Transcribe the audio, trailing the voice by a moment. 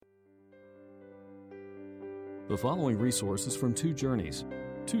The following resources from Two Journeys.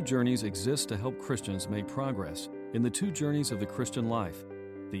 Two Journeys exists to help Christians make progress in the two journeys of the Christian life,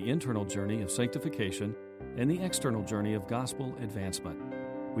 the internal journey of sanctification and the external journey of gospel advancement.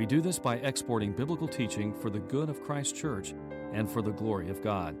 We do this by exporting biblical teaching for the good of Christ's church and for the glory of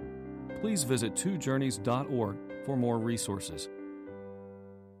God. Please visit twojourneys.org for more resources.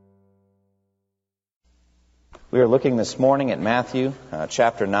 We are looking this morning at Matthew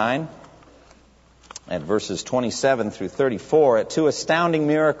chapter 9, at verses 27 through 34, at two astounding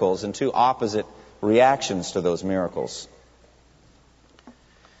miracles and two opposite reactions to those miracles.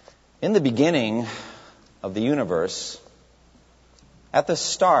 In the beginning of the universe, at the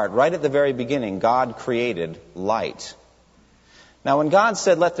start, right at the very beginning, God created light. Now, when God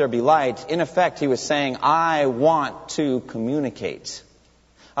said, "Let there be light," in effect, He was saying, I want to communicate.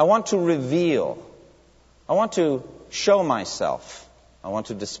 I want to reveal. I want to show myself. I want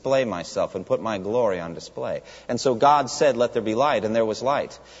to display myself and put my glory on display. And so God said, "Let there be light," and there was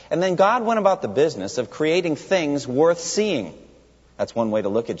light. And then God went about the business of creating things worth seeing. That's one way to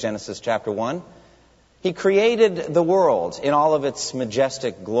look at Genesis chapter 1. He created the world in all of its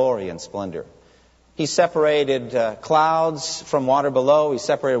majestic glory and splendor. He separated clouds from water below. He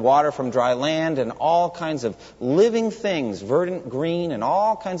separated water from dry land, and all kinds of living things, verdant green and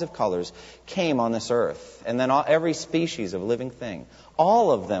all kinds of colors, came on this earth. And then every species of living thing,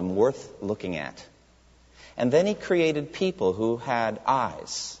 all of them worth looking at. And then He created people who had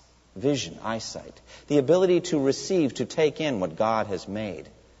eyes, vision, eyesight, the ability to receive, to take in what God has made.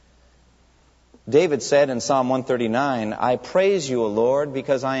 David said in Psalm 139, "I praise you, O Lord,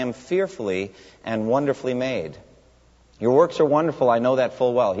 because I am fearfully and wonderfully made." Your works are wonderful, I know that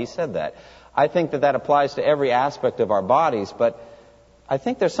full well. He said that. I think that applies to every aspect of our bodies, but I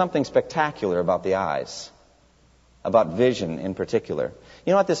think there's something spectacular about the eyes, about vision in particular.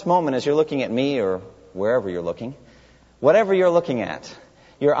 You know, at this moment, as you're looking at me or wherever you're looking, whatever you're looking at,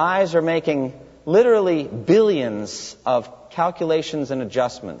 your eyes are making literally billions of calculations and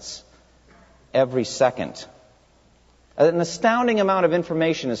adjustments every second. An astounding amount of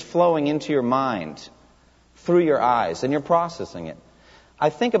information is flowing into your mind through your eyes, and you're processing it.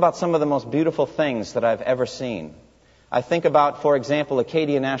 I think about some of the most beautiful things that I've ever seen. I think about, for example,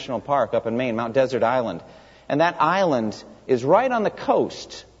 Acadia National Park up in Maine, Mount Desert Island. And that island is right on the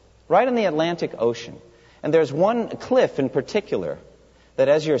coast, right in the Atlantic Ocean. And there's one cliff in particular that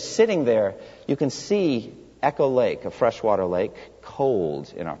as you're sitting there, you can see Echo Lake, a freshwater lake,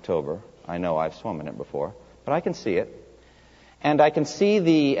 cold in October. I know, I've swum in it before, but I can see it. And I can see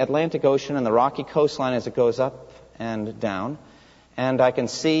the Atlantic Ocean and the rocky coastline as it goes up and down. And I can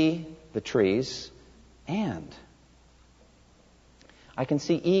see the trees. And I can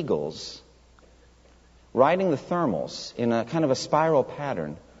see eagles riding the thermals in a kind of a spiral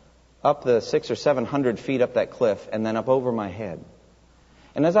pattern up the 600 or 700 feet up that cliff and then up over my head.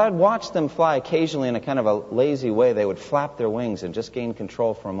 And as I'd watch them fly, occasionally in a kind of a lazy way, they would flap their wings and just gain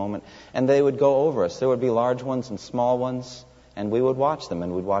control for a moment. And they would go over us. There would be large ones and small ones. And we would watch them,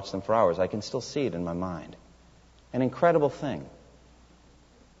 and we'd watch them for hours. I can still see it in my mind. An incredible thing.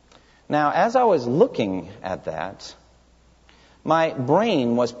 Now, as I was looking at that, my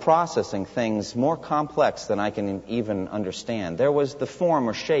brain was processing things more complex than I can even understand. There was the form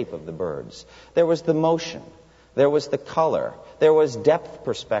or shape of the birds. There was the motion. There was the color. There was depth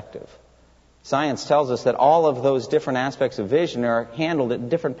perspective. Science tells us that all of those different aspects of vision are handled at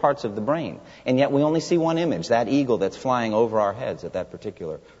different parts of the brain. And yet we only see one image, that eagle that's flying over our heads at that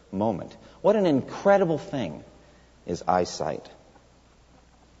particular moment. What an incredible thing is eyesight.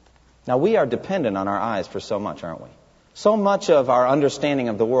 Now, we are dependent on our eyes for so much, aren't we? So much of our understanding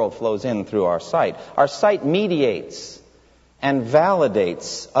of the world flows in through our sight. Our sight mediates and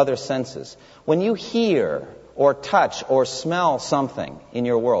validates other senses. When you hear or touch or smell something in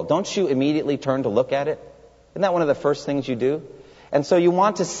your world, don't you immediately turn to look at it? Isn't that one of the first things you do? And so you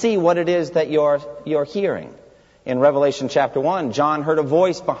want to see what it is that you're hearing. In Revelation chapter 1, John heard a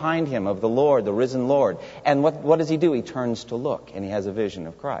voice behind him of the Lord, the risen Lord. And what does he do? He turns to look, and he has a vision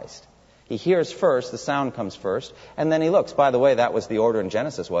of Christ. He hears first, the sound comes first, and then he looks. By the way, that was the order in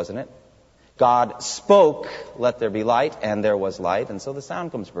Genesis, wasn't it? God spoke, "Let there be light," and there was light, and so the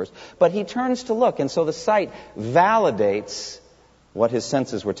sound comes first. But he turns to look, and so the sight validates what his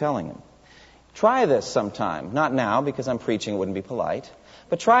senses were telling him. Try this sometime. Not now, because I'm preaching, it wouldn't be polite.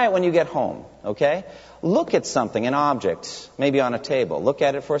 But try it when you get home, okay? Look at something, an object, maybe on a table. Look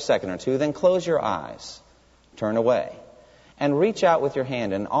at it for a second or two, then close your eyes. Turn away. And reach out with your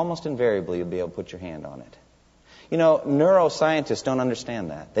hand, and almost invariably you'll be able to put your hand on it. You know, neuroscientists don't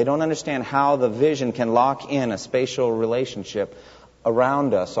understand that. They don't understand how the vision can lock in a spatial relationship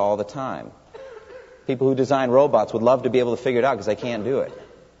around us all the time. People who design robots would love to be able to figure it out because they can't do it.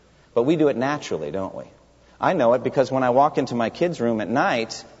 But we do it naturally, don't we? I know it because when I walk into my kids' room at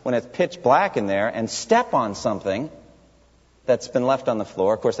night, when it's pitch black in there, and step on something that's been left on the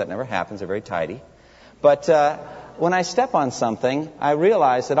floor, of course that never happens, they're very tidy, but when I step on something, I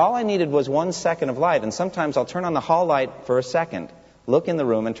realize that all I needed was 1 second of light, and sometimes I'll turn on the hall light for a second, look in the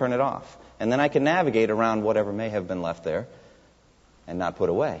room and turn it off, and then I can navigate around whatever may have been left there and not put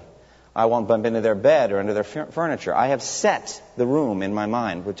away. I won't bump into their bed or into their furniture. I have set the room in my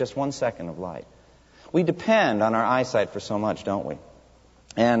mind with just 1 second of light. We depend on our eyesight for so much, don't we?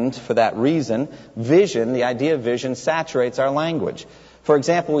 And for that reason, vision, the idea of vision, saturates our language. For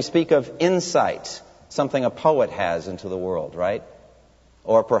example, we speak of insight, something a poet has into the world, right?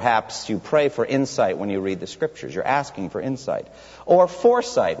 Or perhaps you pray for insight when you read the Scriptures. You're asking for insight. Or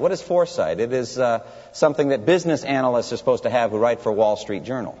foresight. What is foresight? It is something that business analysts are supposed to have who write for Wall Street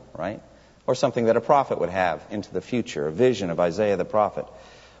Journal, right? Or something that a prophet would have into the future, a vision of Isaiah the prophet.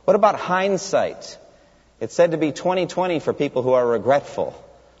 What about hindsight? It's said to be 20/20 for people who are regretful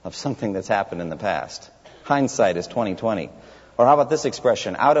of something that's happened in the past. Hindsight is 20/20. Or how about this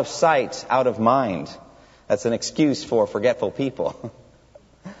expression? Out of sight, out of mind. That's an excuse for forgetful people.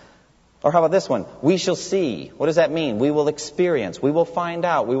 Or how about this one? We shall see. What does that mean? We will experience. We will find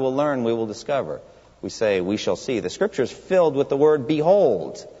out. We will learn. We will discover. We say we shall see. The Scripture is filled with the word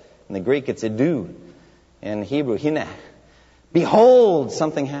behold. In the Greek it's idu. In Hebrew, hine. Behold,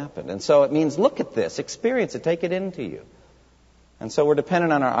 something happened. And so it means look at this, experience it, take it into you. And so we're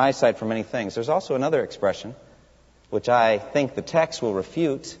dependent on our eyesight for many things. There's also another expression, which I think the text will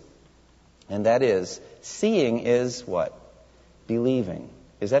refute, and that is, seeing is what? Believing.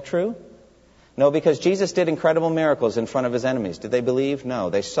 Is that true? No, because Jesus did incredible miracles in front of his enemies. Did they believe? No.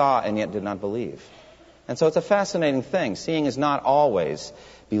 They saw and yet did not believe. And so it's a fascinating thing. Seeing is not always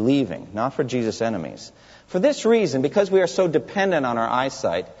believing, not for Jesus' enemies. For this reason, because we are so dependent on our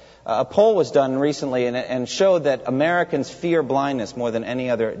eyesight, a poll was done recently and showed that Americans fear blindness more than any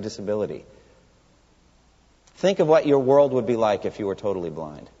other disability. Think of what your world would be like if you were totally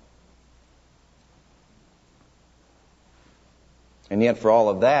blind. And yet for all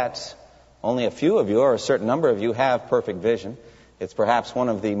of that, only a few of you, or a certain number of you, have perfect vision. It's perhaps one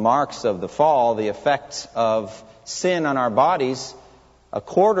of the marks of the fall, the effect of sin on our bodies. A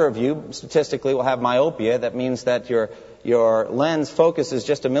quarter of you, statistically, will have myopia. That means that your lens focuses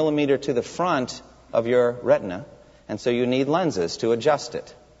just a millimeter to the front of your retina, and so you need lenses to adjust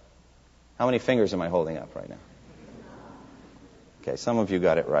it. How many fingers am I holding up right now? Okay, some of you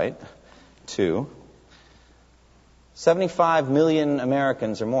got it right. 2. 75 million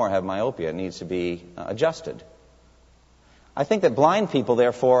Americans or more have myopia. It needs to be adjusted. I think that blind people,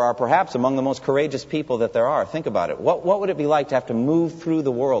 therefore, are perhaps among the most courageous people that there are. Think about it. What would it be like to have to move through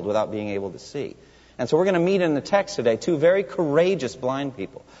the world without being able to see? And so we're going to meet in the text today 2 very courageous blind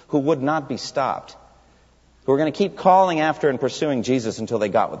people who would not be stopped, who are going to keep calling after and pursuing Jesus until they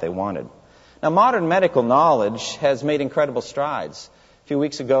got what they wanted. Now, modern medical knowledge has made incredible strides. A few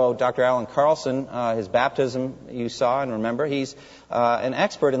weeks ago, Dr. Alan Carlson, his baptism you saw and remember, he's an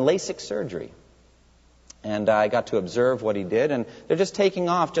expert in LASIK surgery. And I got to observe what he did, and they're just taking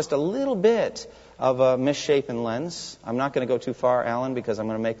off just a little bit of a misshapen lens. I'm not going to go too far, Alan, because I'm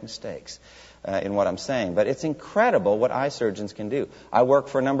going to make mistakes in what I'm saying. But it's incredible what eye surgeons can do. I worked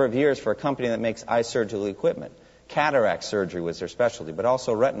for a number of years for a company that makes eye surgical equipment. Cataract surgery was their specialty, but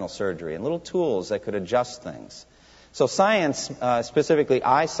also retinal surgery and little tools that could adjust things. So science, specifically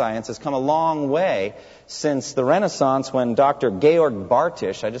eye science, has come a long way since the Renaissance when Dr. Georg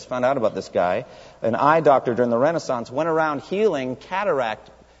Bartisch, I just found out about this guy, an eye doctor during the Renaissance, went around healing cataract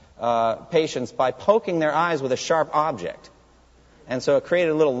patients by poking their eyes with a sharp object. And so it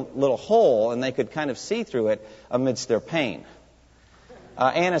created a little hole, and they could kind of see through it amidst their pain.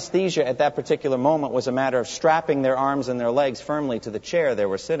 Anesthesia at that particular moment was a matter of strapping their arms and their legs firmly to the chair they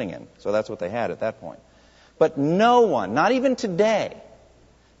were sitting in. So that's what they had at that point. But no one, not even today,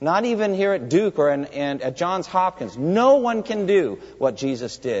 not even here at Duke or at Johns Hopkins, no one can do what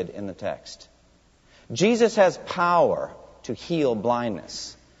Jesus did in the text. Jesus has power to heal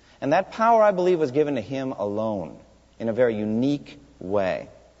blindness. And that power, I believe, was given to him alone in a very unique way.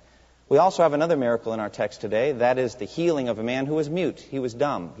 We also have another miracle in our text today. That is the healing of a man who was mute. He was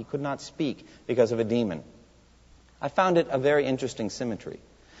dumb. He could not speak because of a demon. I found it a very interesting symmetry.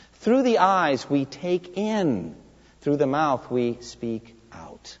 Through the eyes we take in. Through the mouth we speak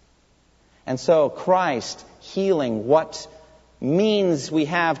out. And so Christ healing what means we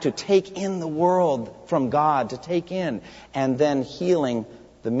have to take in the world from God, to take in, and then healing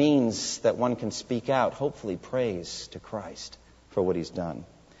the means that one can speak out, hopefully praise to Christ for what he's done.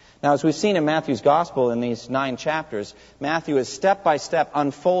 Now, as we've seen in Matthew's Gospel in these 9 chapters, Matthew is step by step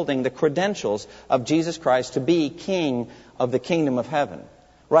unfolding the credentials of Jesus Christ to be King of the kingdom of heaven.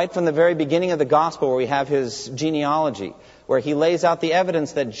 Right from the very beginning of the Gospel, where we have his genealogy, where he lays out the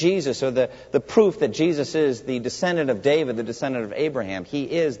evidence that Jesus, or the proof that Jesus is the descendant of David, the descendant of Abraham, he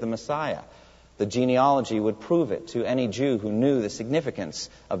is the Messiah. The genealogy would prove it to any Jew who knew the significance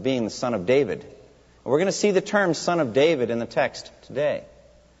of being the son of David. And we're going to see the term son of David in the text today.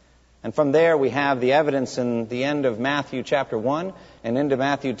 And from there we have the evidence in the end of Matthew chapter 1 and into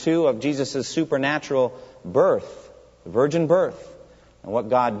Matthew 2 of Jesus' supernatural birth, the virgin birth, and what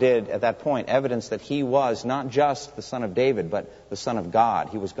God did at that point, evidence that he was not just the son of David, but the son of God.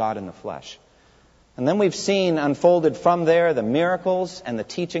 He was God in the flesh. And then we've seen unfolded from there the miracles and the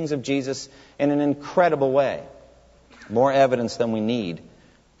teachings of Jesus in an incredible way. More evidence than we need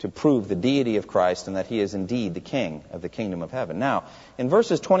to prove the deity of Christ and that he is indeed the King of the kingdom of heaven. Now, in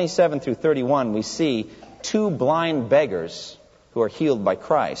verses 27 through 31, we see 2 blind beggars who are healed by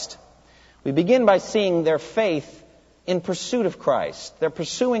Christ. We begin by seeing their faith in pursuit of Christ. They're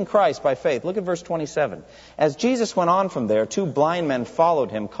pursuing Christ by faith. Look at verse 27. As Jesus went on from there, 2 blind men followed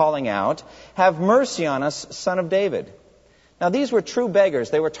him, calling out, "Have mercy on us, Son of David." Now, these were true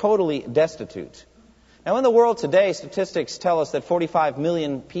beggars. They were totally destitute. Now, in the world today, statistics tell us that 45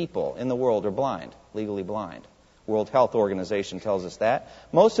 million people in the world are blind, legally blind. World Health Organization tells us that.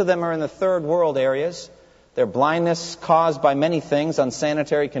 Most of them are in the third world areas. Their blindness caused by many things,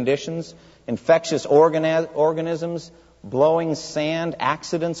 unsanitary conditions, infectious organisms, blowing sand,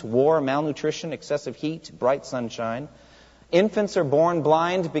 accidents, war, malnutrition, excessive heat, bright sunshine. Infants are born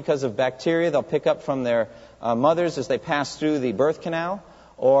blind because of bacteria they'll pick up from their mothers as they pass through the birth canal,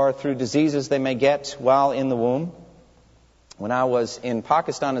 or through diseases they may get while in the womb. When I was in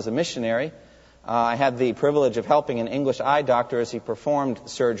Pakistan as a missionary, I had the privilege of helping an English eye doctor as he performed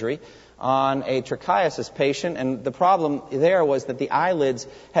surgery on a trichiasis patient, and the problem there was that the eyelids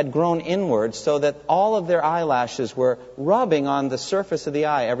had grown inwards so that all of their eyelashes were rubbing on the surface of the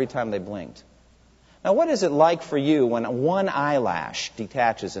eye every time they blinked. Now, what is it like for you when one eyelash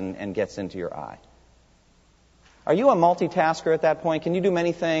detaches and gets into your eye? Are you a multitasker at that point? Can you do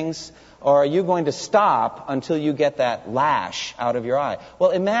many things? Or are you going to stop until you get that lash out of your eye?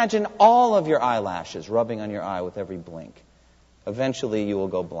 Well, imagine all of your eyelashes rubbing on your eye with every blink. Eventually you will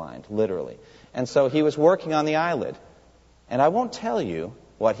go blind, literally. And so he was working on the eyelid. And I won't tell you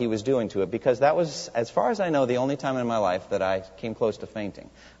what he was doing to it, because that was, as far as I know, the only time in my life that I came close to fainting.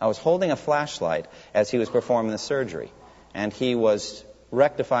 I was holding a flashlight as he was performing the surgery. And he was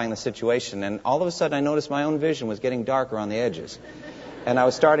rectifying the situation, and all of a sudden I noticed my own vision was getting darker on the edges, and I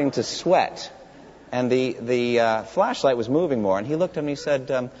was starting to sweat, and the flashlight was moving more, and he looked at me and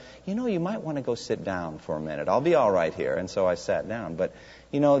said, you might want to go sit down for a minute. I'll be all right here. And so I sat down. But,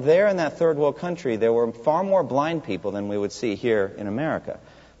 there in that third world country, there were far more blind people than we would see here in America.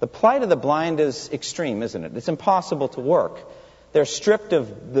 The plight of the blind is extreme, isn't it? It's impossible to work. They're stripped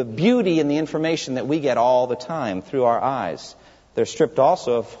of the beauty and the information that we get all the time through our eyes. They're stripped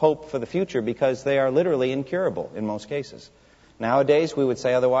also of hope for the future because they are literally incurable in most cases. Nowadays, we would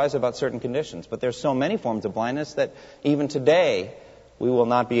say otherwise about certain conditions, but there's so many forms of blindness that even today we will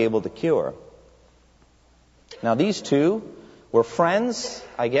not be able to cure. Now, these 2 were friends,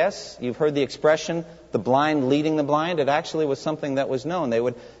 I guess. You've heard the expression, the blind leading the blind. It actually was something that was known. They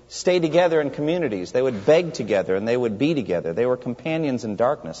would stay together in communities. They would beg together, and they would be together. They were companions in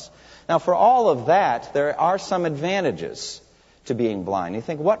darkness. Now, for all of that, there are some advantages to being blind. You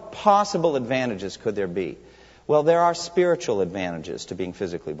think, what possible advantages could there be? Well, there are spiritual advantages to being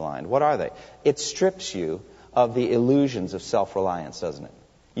physically blind. What are they? It strips you of the illusions of self-reliance, doesn't it?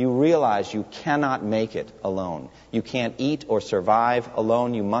 You realize you cannot make it alone. You can't eat or survive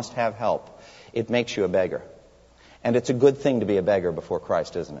alone. You must have help. It makes you a beggar. And it's a good thing to be a beggar before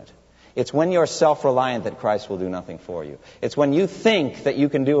Christ, isn't it? It's when you're self-reliant that Christ will do nothing for you. It's when you think that you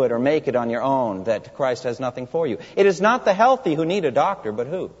can do it or make it on your own that Christ has nothing for you. It is not the healthy who need a doctor, but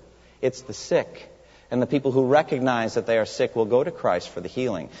who? It's the sick. And the people who recognize that they are sick will go to Christ for the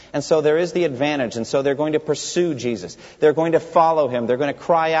healing. And so there is the advantage. And so they're going to pursue Jesus. They're going to follow him. They're going to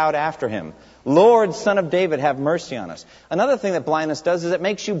cry out after him. Lord, Son of David, have mercy on us. Another thing that blindness does is it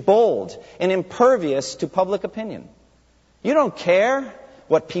makes you bold and impervious to public opinion. You don't care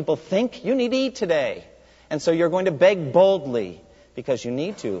what people think. You need to eat today. And so you're going to beg boldly because you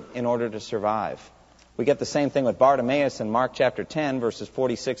need to in order to survive. We get the same thing with Bartimaeus in Mark chapter 10, verses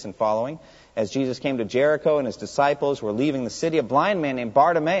 46 and following. As Jesus came to Jericho and his disciples were leaving the city, a blind man named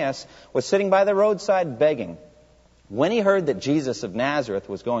Bartimaeus was sitting by the roadside begging. When he heard that Jesus of Nazareth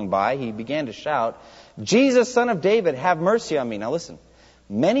was going by, he began to shout, Jesus, Son of David, have mercy on me. Now listen,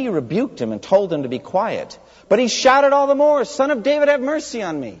 Many rebuked him and told him to be quiet. But he shouted all the more, "Son of David, have mercy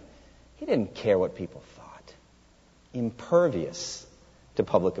on me." He didn't care what people thought. Impervious to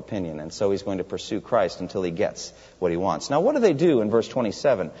public opinion. And so he's going to pursue Christ until he gets what he wants. Now, what do they do in verse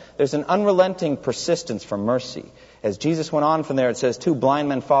 27? There's an unrelenting persistence for mercy. As Jesus went on from there, it says, 2 blind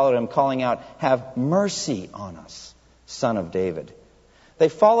men followed him, calling out, "Have mercy on us, Son of David." They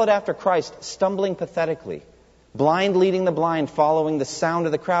followed after Christ, stumbling pathetically. Blind leading the blind, following the sound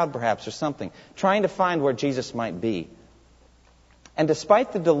of the crowd perhaps or something, trying to find where Jesus might be. And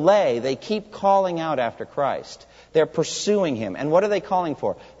despite the delay, they keep calling out after Christ. They're pursuing him. And what are they calling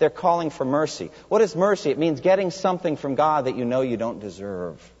for? They're calling for mercy. What is mercy? It means getting something from God that you know you don't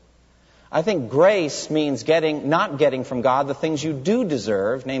deserve. I think grace means not getting from God the things you do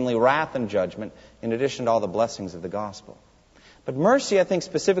deserve, namely wrath and judgment, in addition to all the blessings of the gospel. But mercy, I think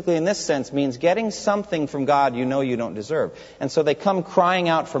specifically in this sense, means getting something from God you know you don't deserve. And so they come crying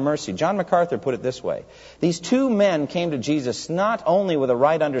out for mercy. John MacArthur put it this way. These 2 men came to Jesus not only with a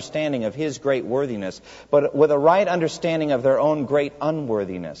right understanding of his great worthiness, but with a right understanding of their own great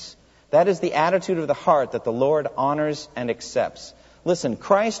unworthiness. That is the attitude of the heart that the Lord honors and accepts. Listen,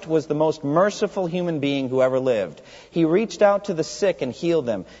 Christ was the most merciful human being who ever lived. He reached out to the sick and healed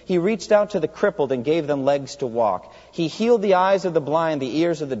them. He reached out to the crippled and gave them legs to walk. He healed the eyes of the blind, the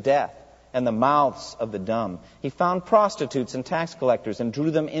ears of the deaf, and the mouths of the dumb. He found prostitutes and tax collectors and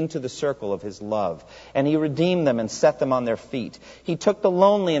drew them into the circle of his love. And he redeemed them and set them on their feet. He took the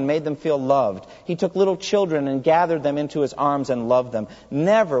lonely and made them feel loved. He took little children and gathered them into his arms and loved them.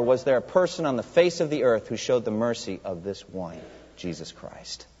 Never was there a person on the face of the earth who showed the mercy of this one, Jesus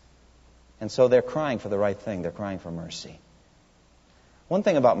Christ. And so they're crying for the right thing. They're crying for mercy. One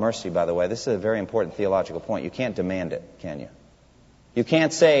thing about mercy, by the way, this is a very important theological point. You can't demand it, can you? You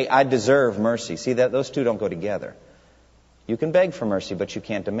can't say, "I deserve mercy." See, that those two don't go together. You can beg for mercy, but you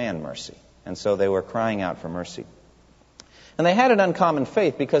can't demand mercy. And so they were crying out for mercy. And they had an uncommon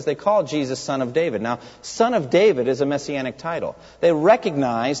faith because they called Jesus Son of David. Now, Son of David is a messianic title. They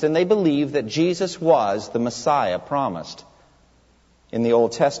recognized and they believed that Jesus was the Messiah promised in the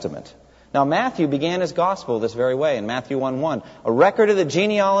Old Testament. Now, Matthew began his gospel this very way in Matthew 1:1, a record of the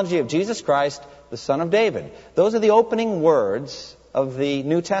genealogy of Jesus Christ, the Son of David. Those are the opening words of the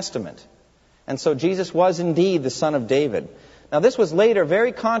New Testament. And so Jesus was indeed the Son of David. Now, this was later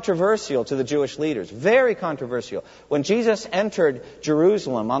very controversial to the Jewish leaders, very controversial. When Jesus entered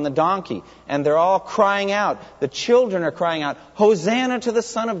Jerusalem on the donkey, and they're all crying out, the children are crying out, "Hosanna to the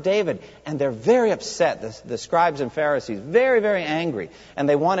Son of David." And they're very upset, the scribes and Pharisees, very, very angry. And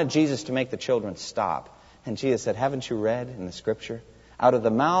they wanted Jesus to make the children stop. And Jesus said, "Haven't you read in the Scripture? Out of the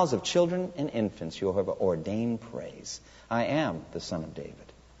mouths of children and infants you have ordained praise. I am the Son of David."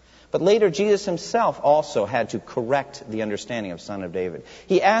 But later, Jesus himself also had to correct the understanding of Son of David.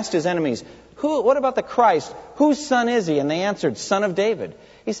 He asked his enemies, what about the Christ? Whose son is he? And they answered, "Son of David."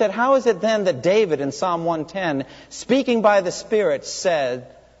 He said, "How is it then that David in Psalm 110, speaking by the Spirit, said,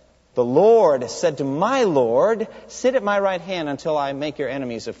 'The Lord said to my Lord, sit at my right hand until I make your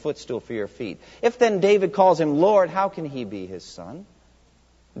enemies a footstool for your feet'? If then David calls him Lord, how can he be his son?"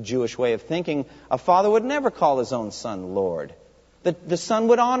 The Jewish way of thinking, a father would never call his own son Lord. The son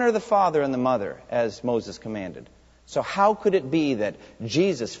would honor the father and the mother, as Moses commanded. So how could it be that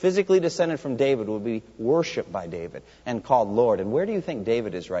Jesus, physically descended from David, would be worshipped by David and called Lord? And where do you think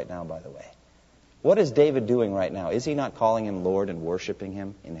David is right now, by the way? What is David doing right now? Is he not calling him Lord and worshiping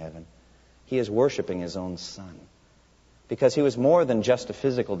him in heaven? He is worshiping his own son. Because he was more than just a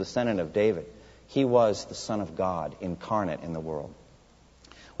physical descendant of David. He was the Son of God, incarnate in the world.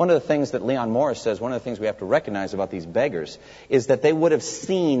 One of the things that Leon Morris says, one of the things we have to recognize about these beggars, is that they would have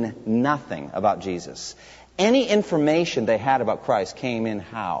seen nothing about Jesus. Any information they had about Christ came in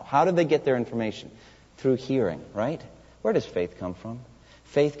how? How did they get their information? Through hearing, right? Where does faith come from?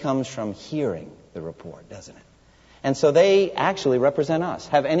 Faith comes from hearing the report, doesn't it? And so they actually represent us.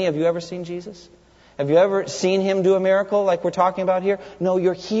 Have any of you ever seen Jesus? Have you ever seen him do a miracle like we're talking about here? No,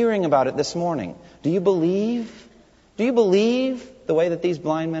 you're hearing about it this morning. Do you believe? Do you believe the way that these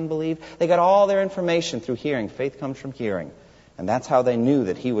blind men believed? They got all their information through hearing. Faith comes from hearing. And that's how they knew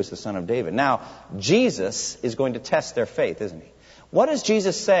that he was the Son of David. Now, Jesus is going to test their faith, isn't he? What does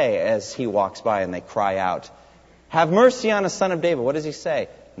Jesus say as he walks by and they cry out, "Have mercy on us, Son of David"? What does he say?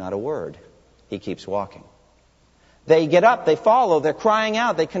 Not a word. He keeps walking. They get up, they follow, they're crying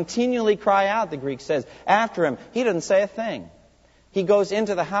out. They continually cry out, the Greek says, after him. He doesn't say a thing. He goes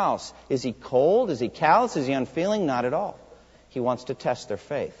into the house. Is he cold? Is he callous? Is he unfeeling? Not at all. He wants to test their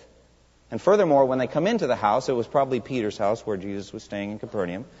faith. And furthermore, when they come into the house, it was probably Peter's house where Jesus was staying in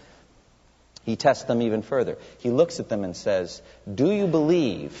Capernaum. He tests them even further. He looks at them and says, do you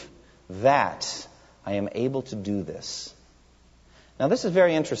believe that I am able to do this? Now, this is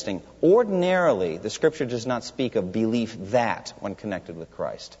very interesting. Ordinarily, the Scripture does not speak of belief that when connected with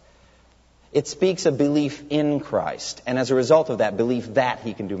Christ. It speaks of belief in Christ, and as a result of that, belief that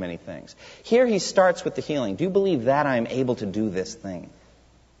He can do many things. Here he starts with the healing. Do you believe that I am able to do this thing?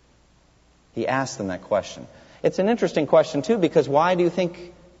 He asks them that question. It's an interesting question, too, because why do you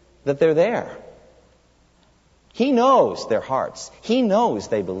think that they're there? He knows their hearts. He knows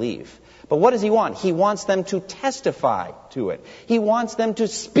they believe. But what does He want? He wants them to testify to it. He wants them to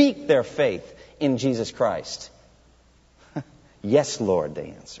speak their faith in Jesus Christ. Yes, Lord, they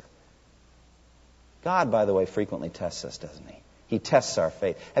answer. God, by the way, frequently tests us, doesn't He? He tests our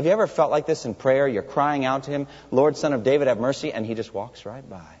faith. Have you ever felt like this in prayer? You're crying out to Him, Lord, Son of David, have mercy, and He just walks right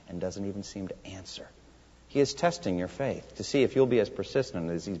by and doesn't even seem to answer. He is testing your faith to see if you'll be as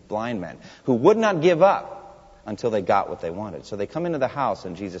persistent as these blind men who would not give up until they got what they wanted. So they come into the house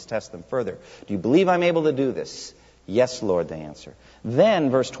and Jesus tests them further. Do you believe I'm able to do this? Yes, Lord, they answer.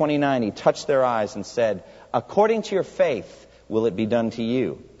 Then, verse 29, He touched their eyes and said, according to your faith will it be done to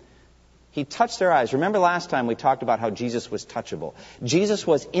you. He touched their eyes. Remember last time we talked about how Jesus was touchable. Jesus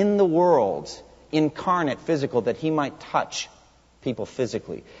was in the world, incarnate, physical, that He might touch people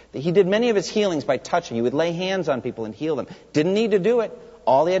physically. He did many of His healings by touching. He would lay hands on people and heal them. Didn't need to do it.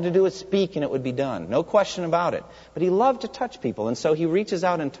 All He had to do was speak and it would be done. No question about it. But He loved to touch people, and so He reaches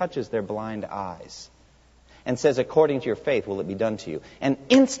out and touches their blind eyes and says, according to your faith will it be done to you. And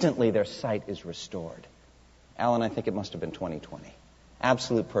instantly their sight is restored. Alan, I think it must have been 20/20.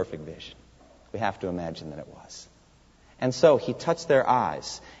 Absolute perfect vision. We have to imagine that it was. And so He touched their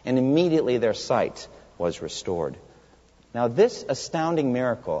eyes, and immediately their sight was restored. Now this astounding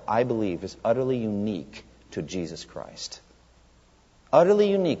miracle, I believe, is utterly unique to Jesus Christ. Utterly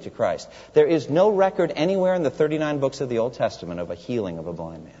unique to Christ. There is no record anywhere in the 39 books of the Old Testament of a healing of a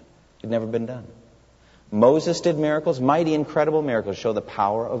blind man. It had never been done. Moses did miracles, mighty, incredible miracles, show the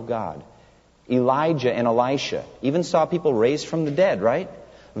power of God. Elijah and Elisha even saw people raised from the dead, right?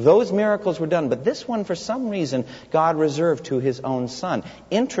 Those miracles were done, but this one, for some reason, God reserved to His own Son.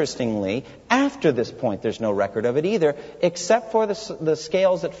 Interestingly, after this point, there's no record of it either, except for the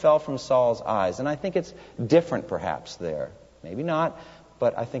scales that fell from Saul's eyes. And I think it's different, perhaps, there. Maybe not,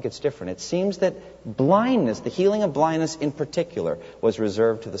 but I think it's different. It seems that blindness, the healing of blindness in particular, was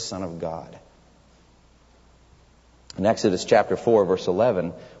reserved to the Son of God. In Exodus chapter 4, verse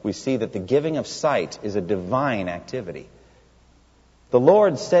 11, we see that the giving of sight is a divine activity. The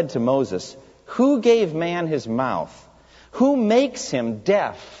Lord said to Moses, who gave man his mouth? Who makes him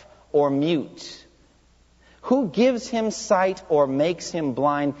deaf or mute? Who gives him sight or makes him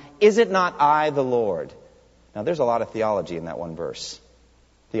blind? Is it not I, the Lord? Now, there's a lot of theology in that one verse.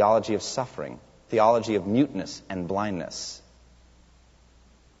 Theology of suffering. Theology of muteness and blindness.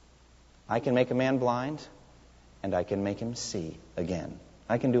 I can make a man blind, and I can make him see again.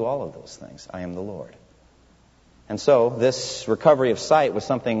 I can do all of those things. I am the Lord. And so, this recovery of sight was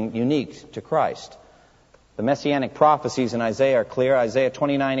something unique to Christ. The messianic prophecies in Isaiah are clear. Isaiah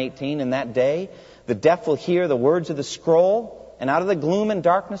 29:18, in that day, the deaf will hear the words of the scroll, and out of the gloom and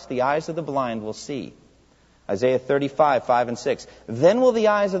darkness, the eyes of the blind will see. Isaiah 35:5 and 6, then will the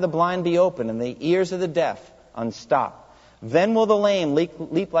eyes of the blind be opened, and the ears of the deaf unstopped. Then will the lame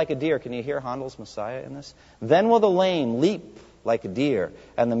leap like a deer. Can you hear Handel's Messiah in this? Then will the lame leap like a deer,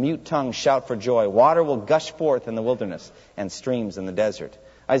 and the mute tongue shout for joy. Water will gush forth in the wilderness, and streams in the desert.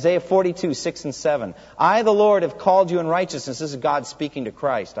 Isaiah 42:6 and 7. I, the Lord, have called you in righteousness. This is God speaking to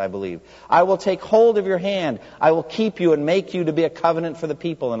Christ, I believe. I will take hold of your hand. I will keep you and make you to be a covenant for the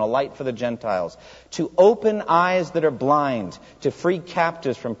people and a light for the Gentiles. To open eyes that are blind, to free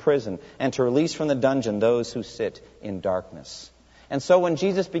captives from prison, and to release from the dungeon those who sit in darkness. And so when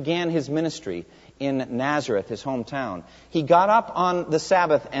Jesus began His ministry in Nazareth, his hometown, he got up on the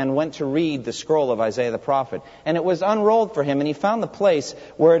Sabbath and went to read the scroll of Isaiah the prophet. And it was unrolled for him, and he found the place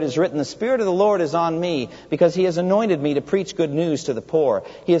where it is written, the Spirit of the Lord is on me, because He has anointed me to preach good news to the poor.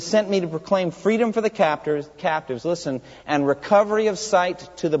 He has sent me to proclaim freedom for the captives, listen, and recovery of sight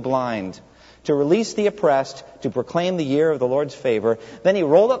to the blind, to release the oppressed, to proclaim the year of the Lord's favor. Then he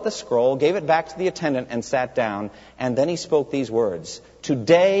rolled up the scroll, gave it back to the attendant, and sat down. And then he spoke these words,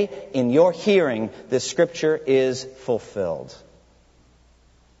 today, in your hearing, this scripture is fulfilled.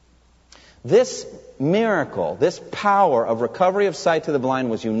 This miracle, this power of recovery of sight to the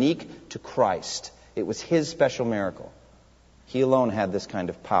blind was unique to Christ. It was His special miracle. He alone had this kind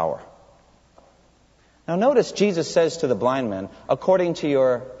of power. Now notice Jesus says to the blind men, according to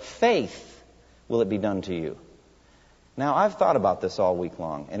your faith will it be done to you. Now, I've thought about this all week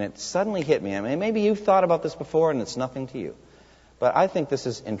long, and it suddenly hit me. I mean, maybe you've thought about this before, and it's nothing to you. But I think this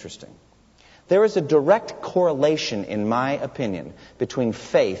is interesting. There is a direct correlation, in my opinion, between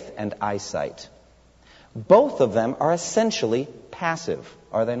faith and eyesight. Both of them are essentially passive,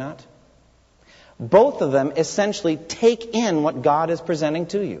 are they not? Both of them essentially take in what God is presenting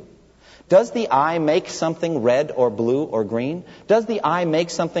to you. Does the eye make something red or blue or green? Does the eye make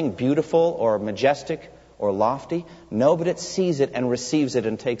something beautiful or majestic or lofty? No, but it sees it and receives it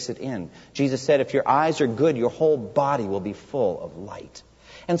and takes it in. Jesus said, if your eyes are good, your whole body will be full of light.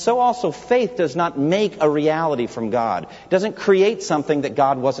 And so also faith does not make a reality from God. It doesn't create something that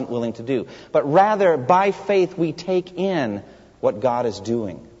God wasn't willing to do. But rather, by faith, we take in what God is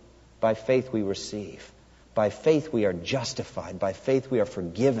doing. By faith, we receive. By faith, we are justified. By faith, we are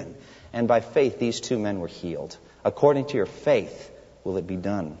forgiven. And by faith, these two men were healed. According to your faith, will it be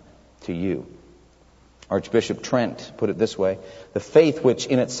done to you. Archbishop Trent put it this way: the faith which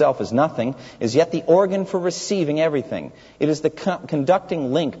in itself is nothing is yet the organ for receiving everything. It is the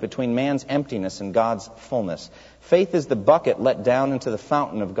conducting link between man's emptiness and God's fullness. Faith is the bucket let down into the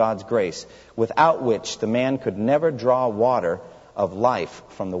fountain of God's grace, without which the man could never draw water of life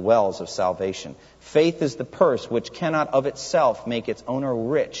from the wells of salvation. Faith is the purse which cannot of itself make its owner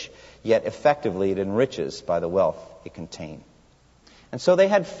rich, yet effectively it enriches by the wealth it contains. And so they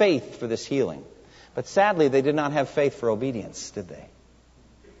had faith for this healing. But sadly, they did not have faith for obedience, did they?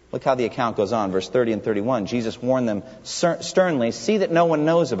 Look how the account goes on, verse 30 and 31. Jesus warned them sternly, see that no one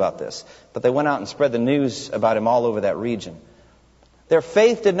knows about this. But they went out and spread the news about him all over that region. Their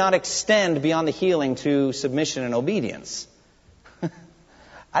faith did not extend beyond the healing to submission and obedience.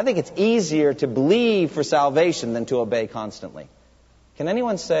 I think it's easier to believe for salvation than to obey constantly. Can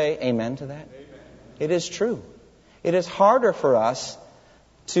anyone say amen to that? Amen. It is true. It is harder for us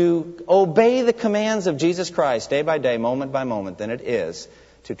to obey the commands of Jesus Christ day by day, moment by moment, than it is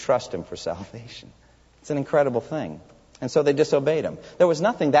to trust Him for salvation. It's an incredible thing. And so they disobeyed Him. There was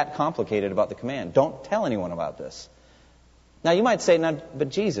nothing that complicated about the command. Don't tell anyone about this. Now you might say, but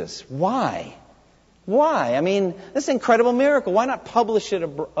Jesus, why? Why? I mean, this is an incredible miracle. Why not publish it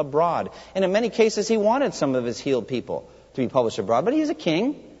abroad? And in many cases, He wanted some of His healed people to be published abroad. But He's a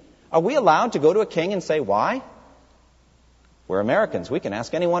king. Are we allowed to go to a king and say, why? We're Americans. We can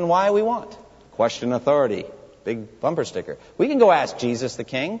ask anyone why we want. Question authority. Big bumper sticker. We can go ask Jesus the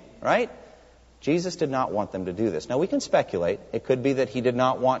king, right? Jesus did not want them to do this. Now, we can speculate. It could be that He did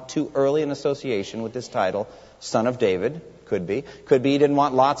not want too early an association with this title, Son of David. Could be. Could be He didn't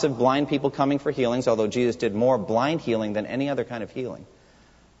want lots of blind people coming for healings, although Jesus did more blind healing than any other kind of healing.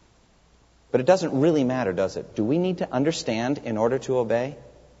 But it doesn't really matter, does it? Do we need to understand in order to obey?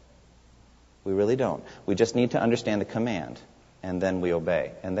 We really don't. We just need to understand the command, and then we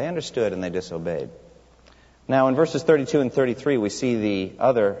obey. And they understood and they disobeyed. Now, in verses 32 and 33, we see the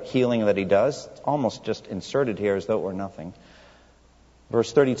other healing that He does. It's almost just inserted here as though it were nothing.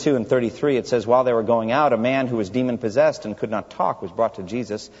 Verse 32 and 33, it says, while they were going out, a man who was demon-possessed and could not talk was brought to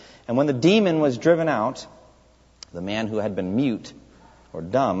Jesus. And when the demon was driven out, the man who had been mute or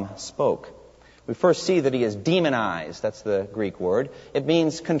dumb spoke. We first see that he is demonized. That's the Greek word. It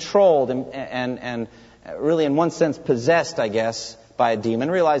means controlled and really in one sense possessed, I guess, by a demon.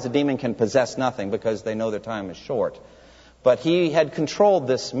 Realize a demon can possess nothing because they know their time is short. But he had controlled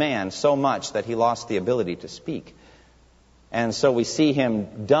this man so much that he lost the ability to speak. And so we see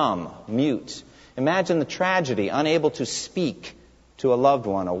him dumb, mute. Imagine the tragedy, unable to speak to a loved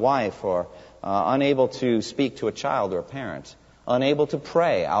one, a wife, or unable to speak to a child or a parent. Unable to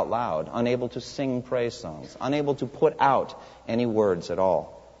pray out loud, unable to sing praise songs, unable to put out any words at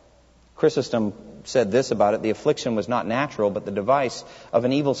all. Chrysostom said this about it: the affliction was not natural, but the device of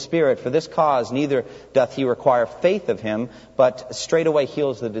an evil spirit. For this cause neither doth he require faith of him, but straightway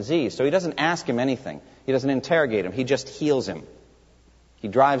heals the disease. So he doesn't ask him anything. He doesn't interrogate him. He just heals him. He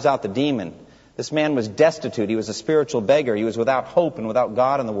drives out the demon. This man was destitute. He was a spiritual beggar. He was without hope and without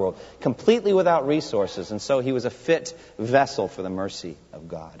God in the world, completely without resources. And so he was a fit vessel for the mercy of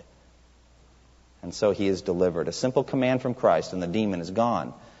God. And so he is delivered. A simple command from Christ, and the demon is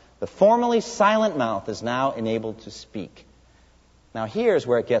gone. The formerly silent mouth is now enabled to speak. Now here's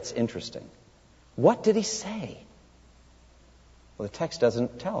where it gets interesting. What did he say? Well, the text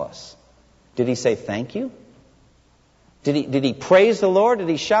doesn't tell us. Did he say thank you? Did he praise the Lord? Did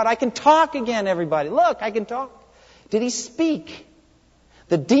he shout, I can talk again, everybody. Look, I can talk. Did he speak?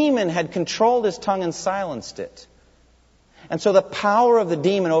 The demon had controlled his tongue and silenced it. And so the power of the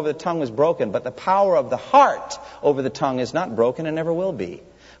demon over the tongue was broken, but the power of the heart over the tongue is not broken and never will be.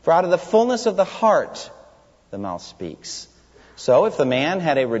 For out of the fullness of the heart, the mouth speaks. So if the man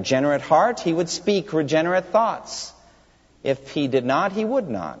had a regenerate heart, he would speak regenerate thoughts. If he did not, he would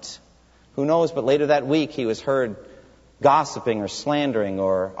not. Who knows, but later that week he was heard gossiping or slandering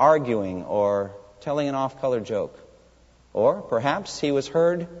or arguing or telling an off-color joke. Or perhaps he was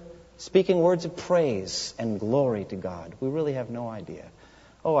heard speaking words of praise and glory to God. We really have no idea.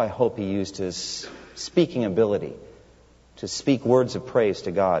 Oh, I hope he used his speaking ability to speak words of praise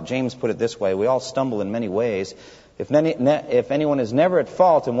to God. James put it this way: we all stumble in many ways. If anyone is never at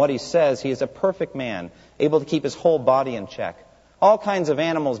fault in what he says, he is a perfect man, able to keep his whole body in check. All kinds of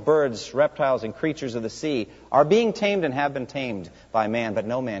animals, birds, reptiles, and creatures of the sea are being tamed and have been tamed by man, but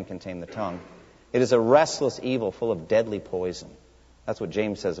no man can tame the tongue. It is a restless evil full of deadly poison. That's what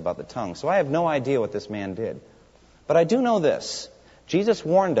James says about the tongue. So I have no idea what this man did. But I do know this. Jesus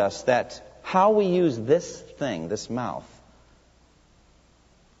warned us that how we use this thing, this mouth,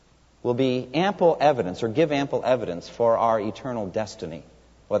 will be ample evidence or give ample evidence for our eternal destiny,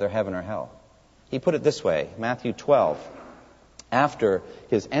 whether heaven or hell. He put it this way, Matthew 12, after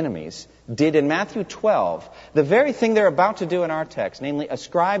his enemies did in Matthew 12 the very thing they're about to do in our text, namely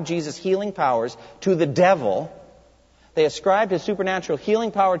ascribe Jesus' healing powers to the devil. They ascribed his supernatural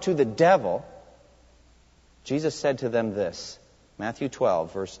healing power to the devil. Jesus said to them this, Matthew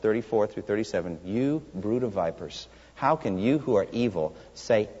 12, verse 34 through 37, "You brood of vipers, how can you who are evil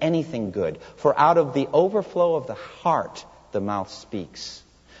say anything good? For out of the overflow of the heart the mouth speaks.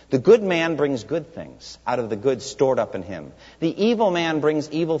 The good man brings good things out of the good stored up in him. The evil man brings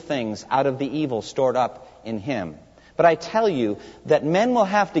evil things out of the evil stored up in him. But I tell you that men will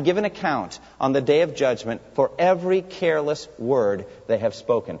have to give an account on the day of judgment for every careless word they have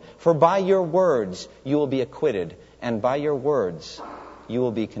spoken. For by your words you will be acquitted, and by your words you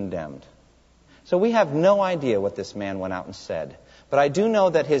will be condemned." So we have no idea what this man went out and said. But I do know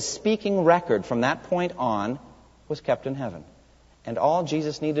that his speaking record from that point on was kept in heaven. And all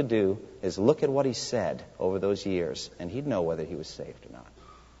Jesus needed to do is look at what he said over those years, and he'd know whether he was saved or not.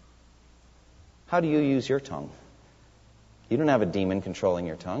 How do you use your tongue? You don't have a demon controlling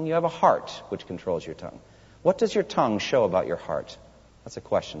your tongue. You have a heart which controls your tongue. What does your tongue show about your heart? That's a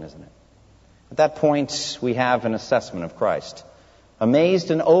question, isn't it? At that point, we have an assessment of Christ.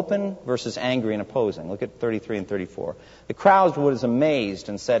 Amazed and open versus angry and opposing. Look at 33 and 34. The crowd was amazed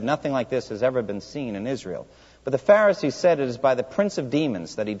and said, "Nothing like this has ever been seen in Israel." But the Pharisees said, "It is by the prince of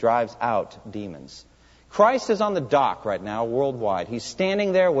demons that he drives out demons." Christ is on the dock right now worldwide. He's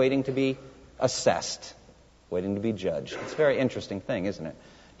standing there waiting to be assessed, waiting to be judged. It's a very interesting thing, isn't it?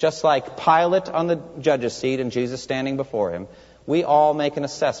 Just like Pilate on the judge's seat and Jesus standing before him, we all make an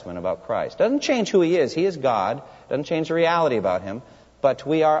assessment about Christ. Doesn't change who he is. He is God. Doesn't change the reality about him. But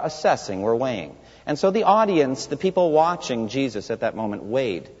we are assessing. We're weighing. And so the audience, the people watching Jesus at that moment,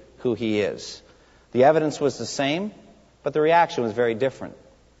 weighed who he is. The evidence was the same, but the reaction was very different.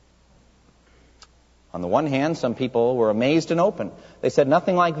 On the one hand, some people were amazed and open. They said,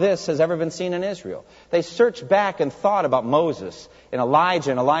 "Nothing like this has ever been seen in Israel." They searched back and thought about Moses and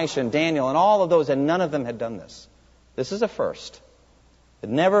Elijah and Elisha and Daniel and all of those, and none of them had done this. This is a first. They'd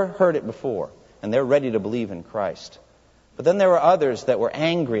never heard it before, and they're ready to believe in Christ. But then there were others that were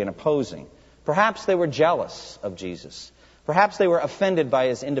angry and opposing. Perhaps they were jealous of Jesus. Perhaps they were offended by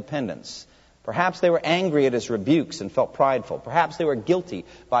his independence. Perhaps they were angry at his rebukes and felt prideful. Perhaps they were guilty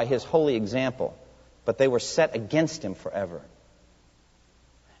by his holy example, but they were set against him forever.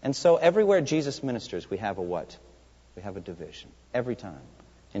 And so everywhere Jesus ministers, we have a what? We have a division, every time,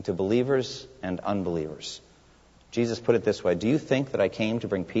 into believers and unbelievers. Jesus put it this way, "Do you think that I came to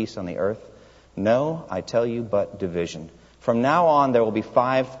bring peace on the earth? No, I tell you, but division. From now on, there will be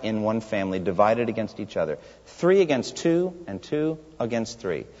 5 in one family divided against each other, 3 against 2, and 2 against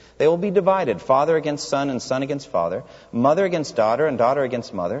 3. They will be divided, father against son, and son against father, mother against daughter, and daughter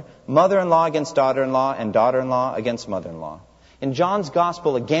against mother, mother-in-law against daughter-in-law, and daughter-in-law against mother-in-law." In John's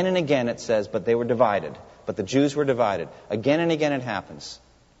gospel, again and again it says, "But they were divided." But the Jews were divided. Again and again it happens.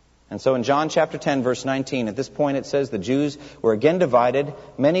 And so in John chapter 10, verse 19, at this point it says the Jews were again divided.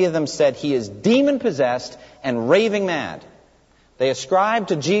 Many of them said, "He is demon-possessed and raving mad." They ascribed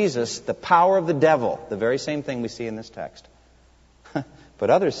to Jesus the power of the devil, the very same thing we see in this text. But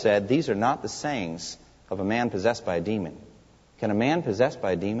others said, "These are not the sayings of a man possessed by a demon. Can a man possessed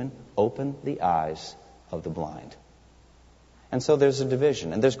by a demon open the eyes of the blind?" And so there's a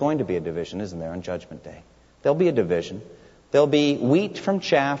division, and there's going to be a division, isn't there, on Judgment Day? There'll be a division. There'll be wheat from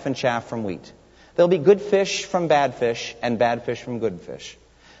chaff and chaff from wheat. There'll be good fish from bad fish and bad fish from good fish.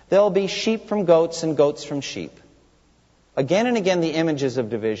 There'll be sheep from goats and goats from sheep. Again and again the images of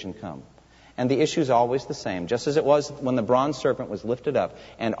division come. And the issue is always the same. Just as it was when the bronze serpent was lifted up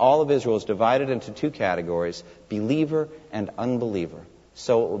and all of Israel was divided into 2 categories, believer and unbeliever,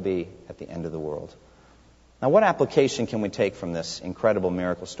 so it will be at the end of the world. Now, what application can we take from this incredible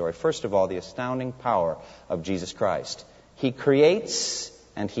miracle story? First of all, the astounding power of Jesus Christ. He creates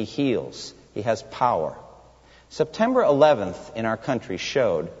and He heals. He has power. September 11th in our country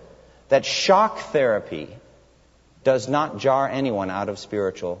showed that shock therapy does not jar anyone out of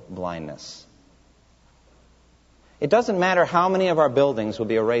spiritual blindness. It doesn't matter how many of our buildings will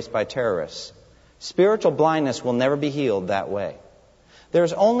be erased by terrorists. Spiritual blindness will never be healed that way.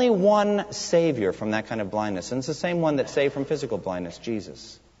 There's only one Savior from that kind of blindness, and it's the same one that saved from physical blindness,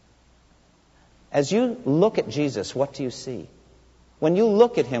 Jesus. As you look at Jesus, what do you see? When you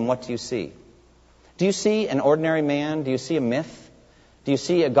look at Him, what do you see? Do you see an ordinary man? Do you see a myth? Do you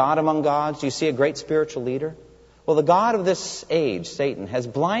see a God among gods? Do you see a great spiritual leader? Well, the God of this age, Satan, has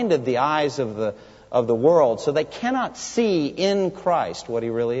blinded the eyes of the world so they cannot see in Christ what He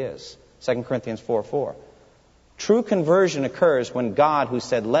really is. 2 Corinthians 4:4. True conversion occurs when God, who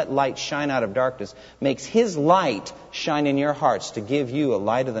said, "Let light shine out of darkness," makes His light shine in your hearts to give you a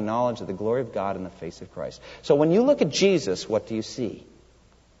light of the knowledge of the glory of God in the face of Christ. So when you look at Jesus, what do you see?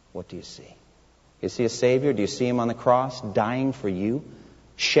 What do you see? Do you see a Savior? Do you see Him on the cross dying for you,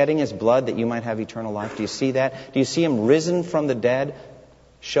 shedding His blood that you might have eternal life? Do you see that? Do you see Him risen from the dead,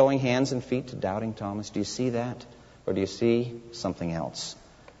 showing hands and feet to doubting Thomas? Do you see that? Or do you see something else?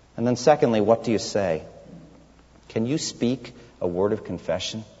 And then secondly, what do you say? Can you speak a word of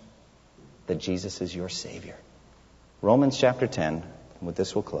confession that Jesus is your Savior? Romans chapter 10, and with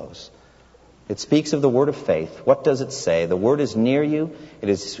this we'll close. It speaks of the word of faith. What does it say? The word is near you. It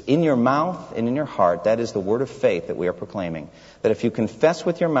is in your mouth and in your heart. That is the word of faith that we are proclaiming. That if you confess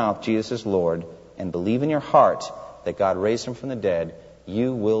with your mouth Jesus is Lord and believe in your heart that God raised Him from the dead,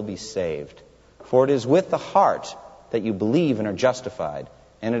 you will be saved. For it is with the heart that you believe and are justified,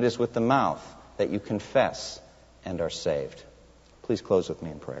 and it is with the mouth that you confess and are saved. Please close with me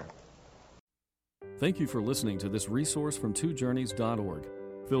in prayer. Thank you for listening to this resource from twojourneys.org.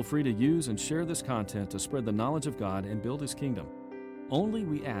 Feel free to use and share this content to spread the knowledge of God and build His kingdom. Only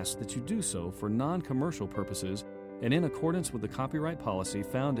we ask that you do so for non-commercial purposes and in accordance with the copyright policy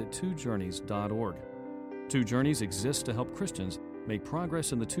found at twojourneys.org. Two Journeys exists to help Christians make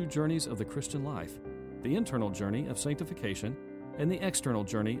progress in the two journeys of the Christian life, the internal journey of sanctification and the external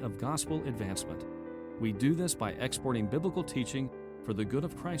journey of gospel advancement. We do this by exporting biblical teaching for the good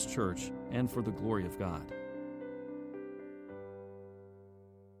of Christ's church and for the glory of God.